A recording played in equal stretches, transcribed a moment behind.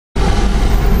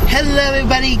Hello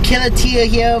everybody, Killatia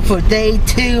here for day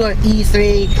 2 of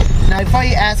E3. Now before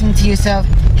you're asking to yourself,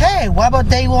 hey, what about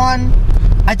day 1?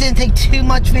 I didn't take too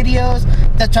much videos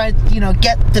to try to,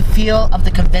 get the feel of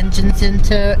the convention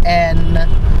center and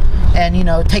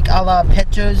take a lot of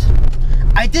pictures.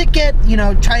 I did get,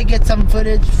 try to get some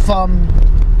footage from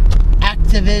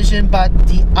Activision, but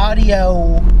the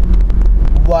audio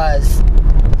was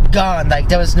gone. Like,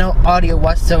 there was no audio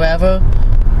whatsoever.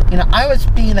 I was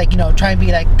being trying to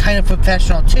be kind of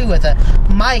professional too, with a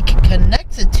mic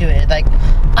connected to it.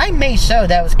 I made sure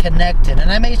that was connected,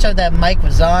 and I made sure that mic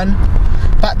was on,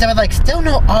 but there was still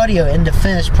no audio in the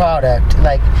finished product.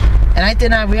 And I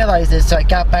did not realize this, so I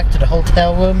got back to the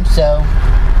hotel room. So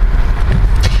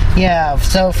yeah,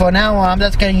 so for now on, I'm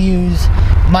just gonna use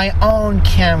my own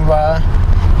camera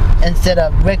instead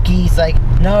of Ricky's.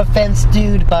 No offense,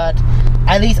 dude, but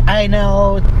at least I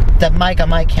know the mic on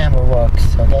my camera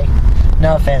works, okay?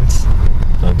 No offense.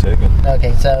 Not taken.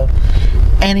 Okay, so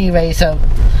anyway, so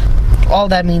all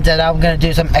that means that I'm gonna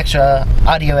do some extra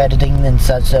audio editing and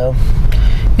such. So,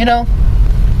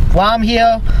 while I'm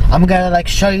here, I'm gonna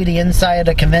show you the inside of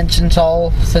the convention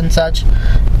halls and such.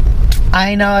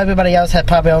 I know everybody else had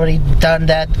probably already done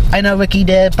that. I know Ricky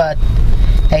did, but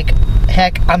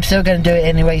heck, I'm still gonna do it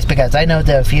anyways because I know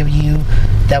there are a few of you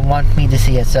that want me to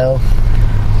see it. So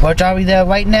we're driving there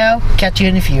right now. Catch you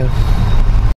in a few.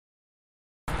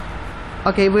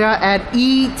 Okay, we are at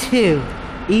E2.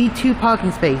 E2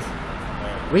 parking space.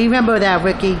 Remember that,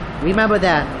 Ricky. Remember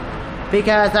that.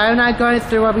 Because I'm not going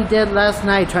through what we did last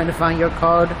night trying to find your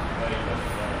card.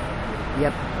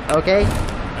 Yep. Okay?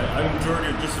 I enjoyed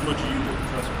it just as much as you did,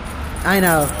 trust me. I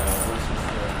know.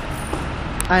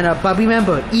 I know, but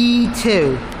remember,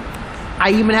 E2. I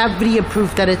even have video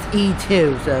proof that it's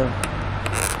E2, so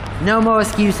no more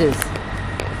excuses.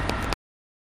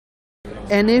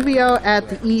 And here we are at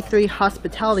the E3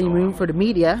 hospitality room for the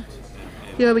media.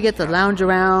 Here we get to lounge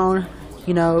around,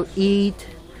 eat,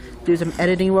 do some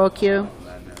editing work here.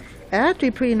 Actually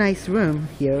a pretty nice room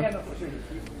here.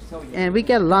 And we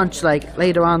get lunch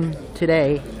later on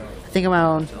today. I think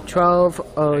around 12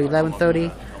 or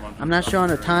 11:30. I'm not sure on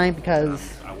the time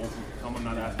because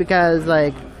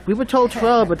we were told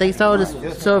 12, but they started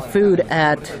to serve food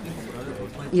at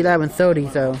 11:30,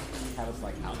 so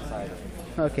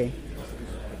okay.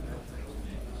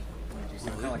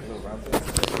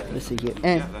 Let's see here.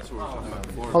 And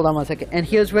hold on one second. And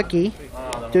here's Ricky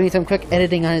doing some quick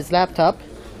editing on his laptop.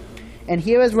 And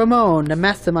here is Ramon, the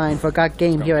mastermind for Got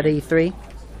Game here at E3.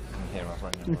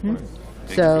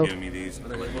 So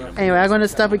anyway, I'm going to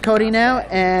stop recording now,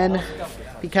 and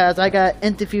because I got an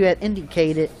interview at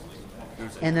Indicated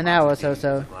in an hour or so.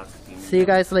 So see you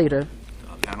guys later.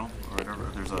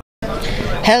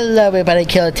 Hello everybody,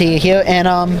 Killatia here, and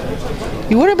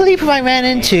you wouldn't believe who I ran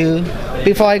into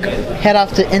before I head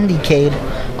off to Indiecade.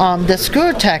 The Screw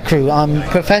Attack crew,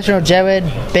 Professional Jared,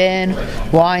 Ben,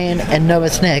 Ryan, and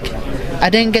Nervous Nick. I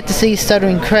didn't get to see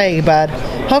Stuttering Craig, but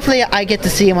hopefully I get to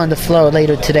see him on the floor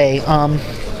later today.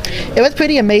 It was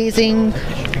pretty amazing.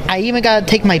 I even got to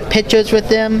take my pictures with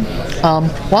them.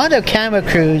 One of the camera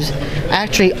crews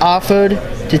actually offered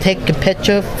to take a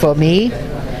picture for me.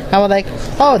 I was like,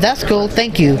 oh, that's cool,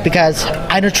 thank you, because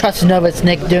I don't trust Nervous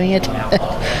Nick doing it.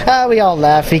 We all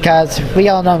laugh because we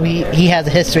all know he has a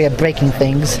history of breaking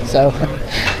things, so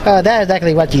that's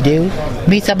exactly what you do.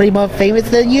 Meet somebody more famous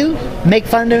than you, make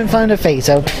fun of them in front of their face,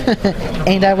 so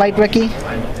ain't that right, Ricky?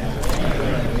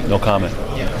 No comment.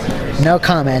 No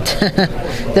comment.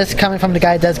 This is coming from the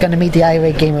guy that's going to meet the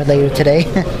irate gamer later today.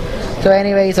 So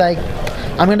anyways,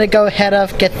 I'm gonna go head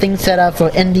off, get things set up for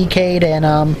Indiecade, and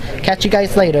catch you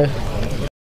guys later.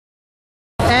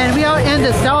 And we are in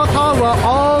the South Hall where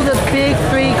all the big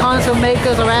 3 console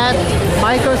makers are at.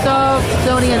 Microsoft,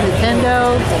 Sony, and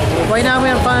Nintendo. Right now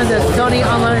we're in front of the Sony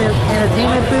Online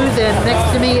Entertainment booth, and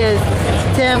next to me is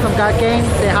Tim from Got Game.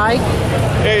 Say hi.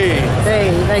 Hey. Hey,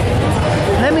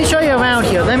 let me show you around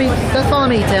here. Just follow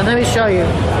me, Tim. Let me show you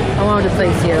around the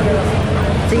place here.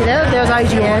 See there's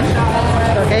IGN.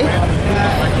 Okay.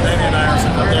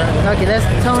 Okay, let's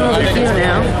turn over here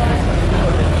now.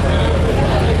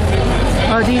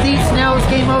 Oh, do you think Snell's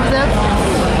game over there?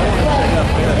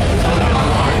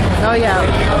 Oh yeah.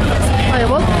 Okay,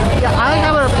 well, yeah, I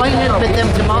have an appointment with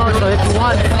them tomorrow, so if you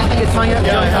want, you can turn your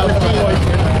with me.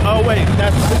 Oh wait,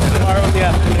 that's tomorrow in the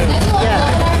afternoon. Yeah.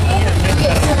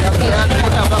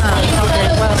 Okay,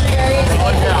 well, see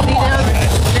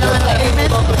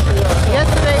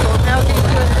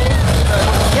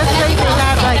yesterday they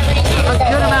had a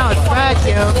good amount of swag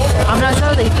here. I'm not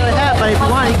sure they still have, but if you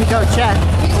want, you can go check.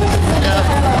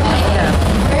 Yeah.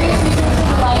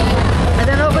 And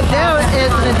then over there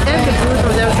is the Nintendo booth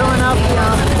where they're showing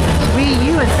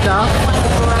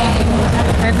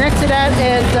that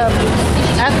is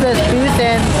at this booth,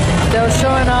 and they were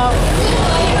showing off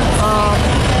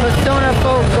Persona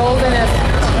 4 Golden and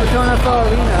Persona 4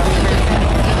 Arena.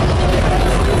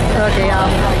 Okay, I'm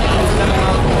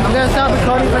gonna stop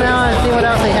recording for now and see what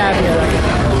else they have here.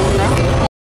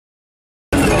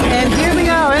 And here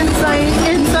we are inside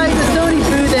the Sony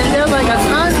booth, and there's like a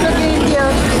ton of games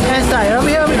here inside. Over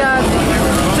here we got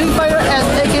Street Fighter as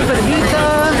taken for the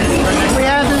Vita. We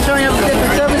have them showing up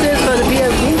different services for the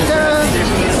PS Vita.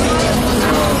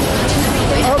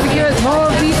 Over here is more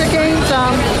Vita games.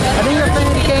 I think you're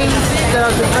playing the games that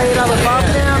are played out with both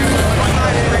of them.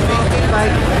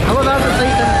 Like, I would love to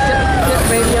play some Dip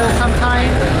Radio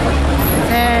sometime.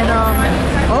 And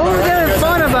over there in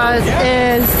front of us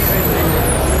is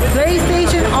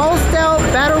PlayStation All-Star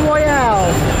Battle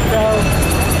Royale. So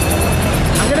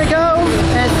I'm gonna go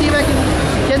and see if I can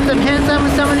get some hands on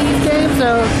with some of these games.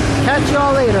 So catch you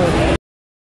all later.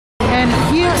 And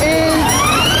here is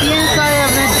the inside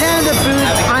of Nintendo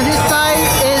booth. On this side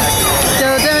is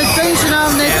the demonstration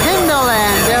of Nintendo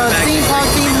Land. Their theme park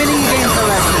theme mini game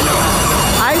collection.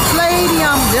 I played the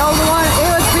Zelda one.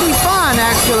 It was pretty fun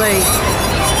actually.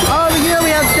 Over here we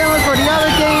have demos for the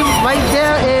other game. Right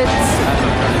there it's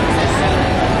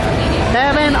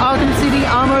Batman Arkham City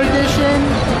Armor Edition.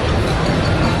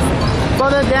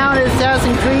 Further down is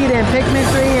Assassin's Creed and Pikmin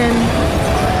 3, and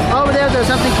over there there's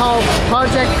something called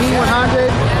Project P100.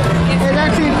 It's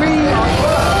actually a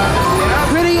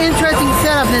pretty interesting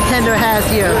setup Nintendo has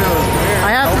here,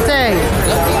 I have to say.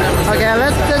 Okay,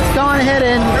 let's just go on ahead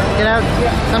and get out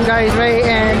some guys ready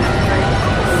and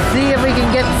see if we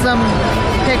can get some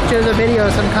pictures or video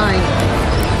of some kind.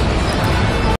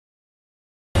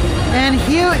 And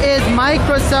here is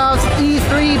Microsoft's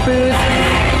E3 booth.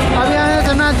 I'll be honest,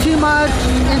 I'm not too much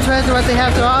interested in what they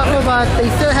have to offer, but they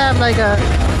still have like a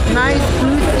nice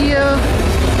booth here.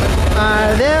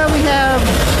 There we have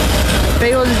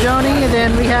Fables and Joni, and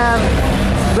then we have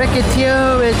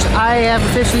Ricketeer, which I am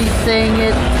officially saying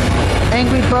it,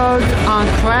 Angry Birds on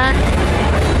Crack.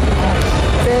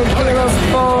 Big Halo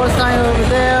 4 sign over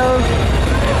there.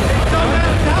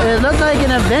 It looks like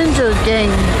an Avengers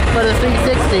game for the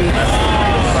 360.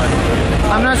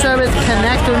 I'm not sure if it's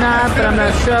Connect or not, but I'm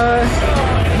not sure.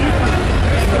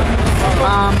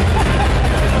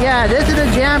 Yeah, this is a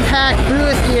jam-packed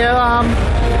booth here.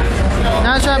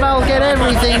 Not sure if I'll get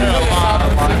everything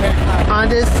on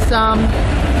this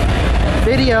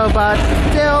video, but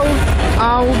still,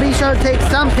 we'll be sure to take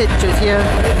some pictures here.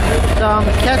 So,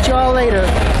 catch you all later.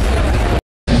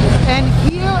 And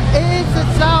here is the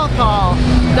South Hall,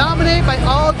 dominated by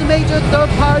all the major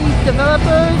third-party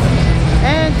developers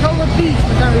and Total Beach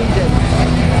for some reason.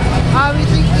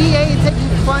 Obviously, EA is taking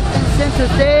front and center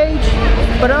stage,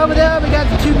 but over there we got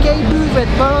the 2K booth with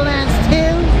Borderlands 2,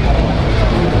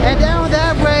 and down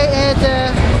that way is the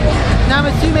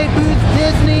Namatsume booth,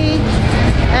 Disney,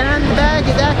 and on the back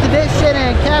is Activision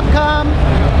and Capcom.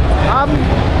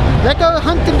 Let's go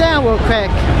hunt them down real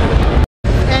quick.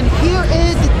 And here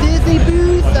is the Disney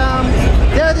booth.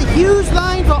 There's a huge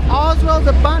line for Oswald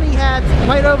the Bunny hats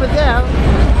right over there.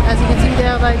 As you can see, they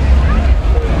have like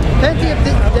plenty of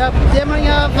demoing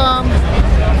of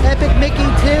Epic Mickey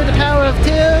 2, The Power of 2.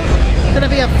 It's gonna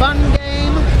be a fun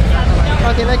game.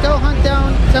 Okay, let's go hunt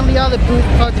down some of the other booths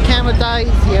before the camera dies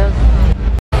here.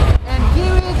 And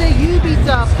here is the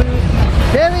Ubisoft booth.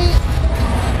 Very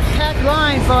packed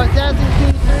line for Assassin's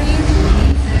Creed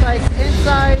 3. Like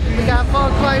inside, we got Far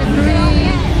Cry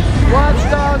 3, Watch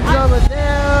Dogs over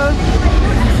there,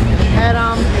 and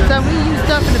some Wii U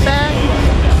stuff in the back.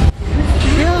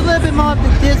 Here's a little bit more of the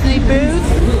Disney booth,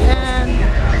 and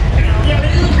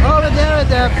over there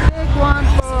is a big one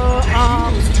for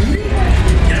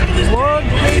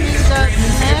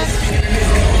WorldGaming.net.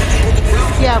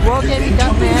 Yeah,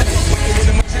 WorldGaming.net.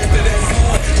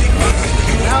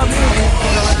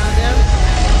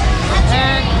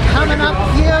 And coming up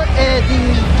here is the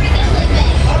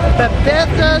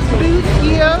Bethesda's booth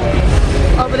here,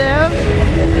 over there.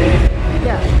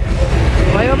 Yeah,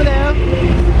 right over there.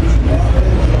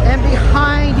 And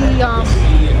behind the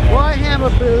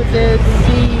Warhammer booth is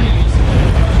the...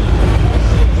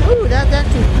 Ooh, that's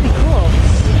actually pretty cool.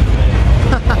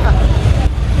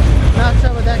 Not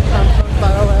sure where that comes from,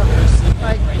 but oh well.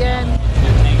 Again,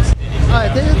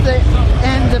 alright, this is the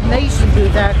End of Nation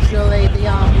booth actually. The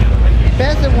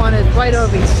Bethesda one is right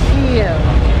over here.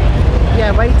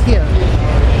 Yeah, right here.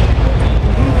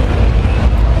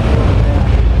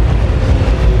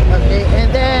 Okay,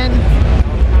 and then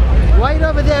right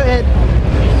over there at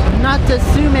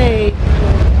Natsume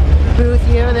booth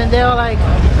here, then they're like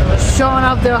showing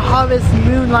off their Harvest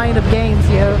Moon line of games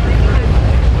here.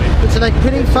 which is like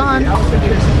pretty fun.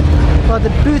 But the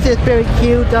booth is very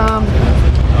cute.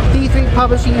 E3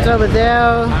 Publishing is over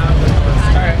there.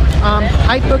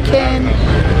 Hyperkin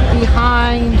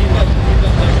behind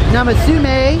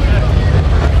Namazume.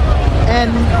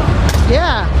 And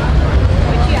yeah.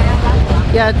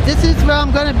 Yeah, this is where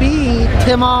I'm gonna be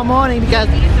tomorrow morning because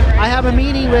I have a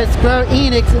meeting with Square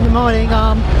Enix in the morning.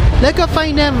 Let's go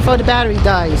find them before the battery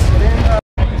dies.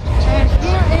 And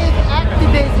here is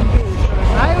Activision booth.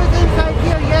 I was inside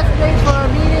here yesterday for a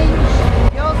meeting.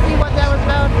 You'll see what that was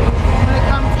about when it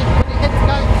comes to when it hits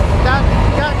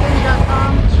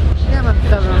 .com. Damn, I'm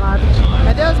selling a lot.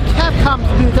 And there's Capcom's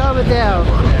booth over there,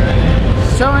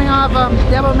 showing off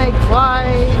Devil May Cry,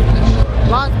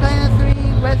 Lost Planet 3,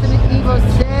 Resident Evil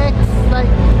 6, like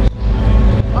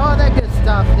all that good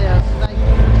stuff there. Like,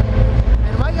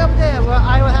 and right over there where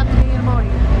I will have to be in the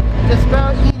morning, the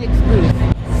Square Enix booth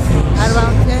at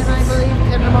around 10, I believe,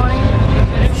 10 in the morning.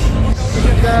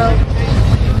 So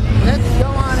let's go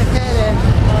on ahead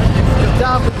and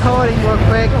stop recording real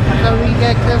quick so we can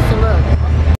get a closer look.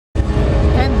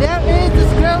 And there is the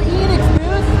Square Enix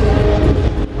booth.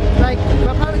 Like,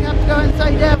 we'll probably have to go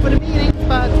inside there for the meetings,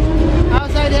 but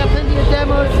outside there, plenty of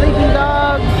demos, Sleeping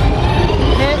Dogs,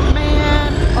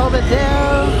 Hitman, over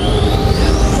there.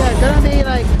 Yeah, it's gonna be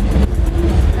like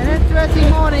an interesting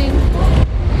morning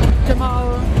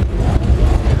tomorrow.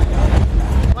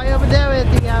 Right over there is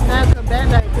the Namco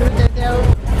Bandai booth, and they're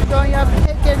showing up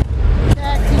Tekken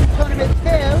Tag Team Tournament 2.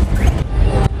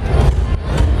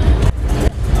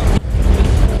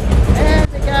 And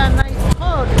they got a nice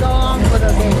code to go along with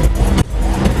the game.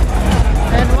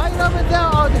 And right over there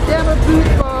are the demo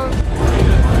booth for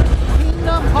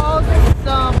Kingdom Hearts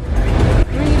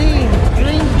 3D,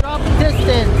 Dream Drop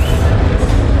Distance.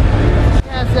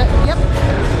 Yes, yep,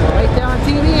 right there on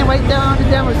TV and right there on the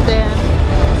demo stand.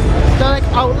 So like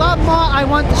a lot more I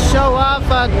want to show off,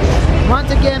 but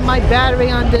once again my battery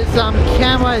on this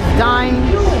camera is dying,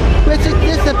 which is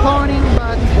disappointing,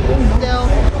 but still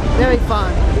very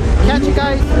fun. Catch you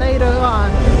guys later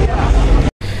on.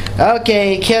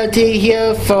 Okay, Killatia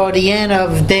here for the end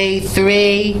of day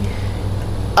 3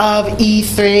 of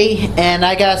E3, and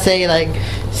I gotta say, like,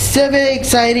 so very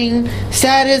exciting.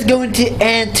 Sad it's going to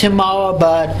end tomorrow,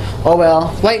 but oh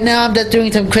well. Right now I'm just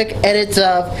doing some quick edits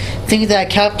of things that I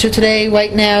captured today.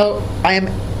 Right now I am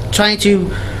trying to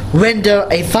render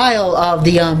a file of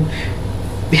the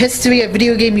history of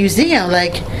video game museum.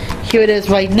 Like, here it is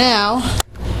right now.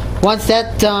 Once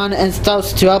that's done and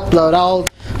starts to upload, I'll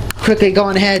quickly go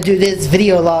on ahead and do this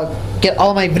video log, get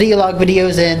all my video log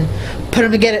videos and put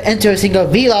them together into a single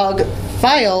vlog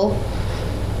file,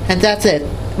 and that's it.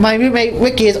 My roommate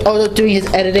Ricky is also doing his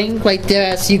editing right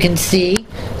there, as you can see.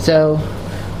 So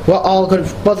we're all good.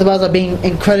 Both of us are being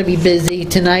incredibly busy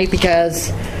tonight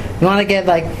because we want to get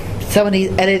like some of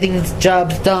these editing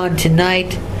jobs done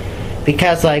tonight,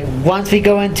 because like once we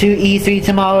go into E3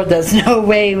 tomorrow, there's no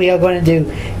way we are going to do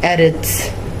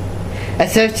edits,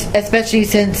 especially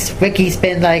since Ricky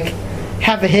spent like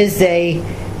half of his day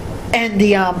in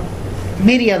the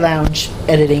media lounge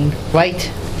editing, right?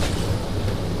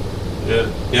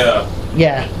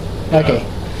 Yeah. Okay.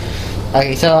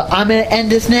 Okay, so I'm gonna end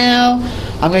this now.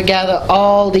 I'm gonna gather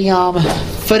all the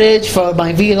footage for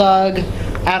my vlog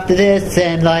after this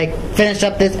and like finish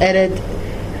up this edit.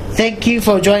 Thank you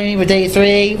for joining me for day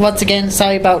 3. Once again,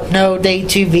 sorry about no day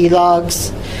 2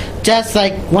 vlogs. Just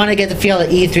like want to get the feel of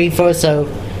E3 first, so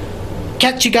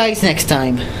catch you guys next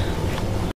time.